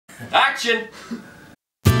Action!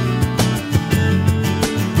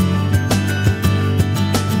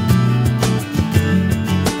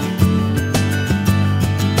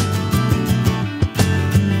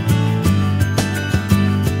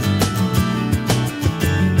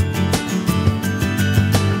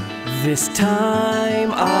 This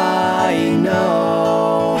time I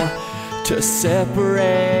know to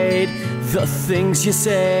separate the things you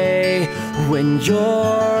say when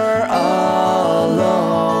you're alone.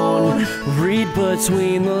 Read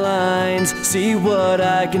between the lines, see what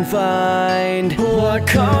I can find. What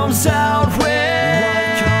comes out when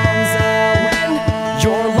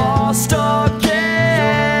you're lost again?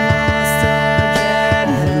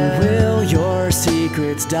 Will your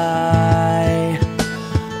secrets die?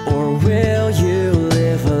 Or will you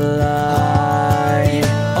live a lie?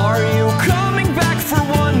 Are you coming back for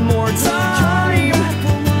one more time?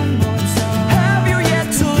 Have you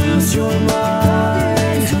yet to lose your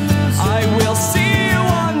mind? I will see you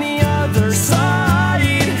on the other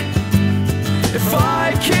side. If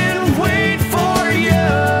I can wait for you,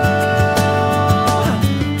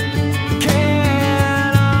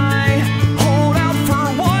 can I hold out for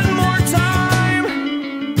one more time?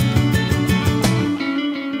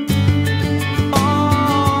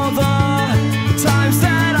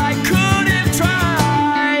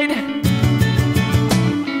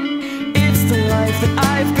 That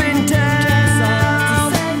I've been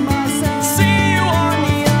down, see you on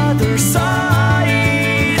the other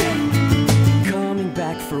side. Coming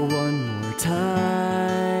back for one more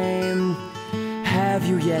time. Have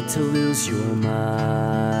you yet to lose your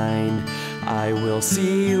mind? I will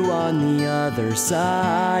see you on the other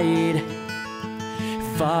side.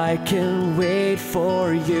 If I can wait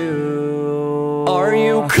for you. Are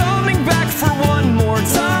you coming back for one more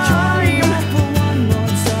time?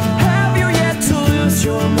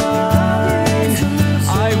 Your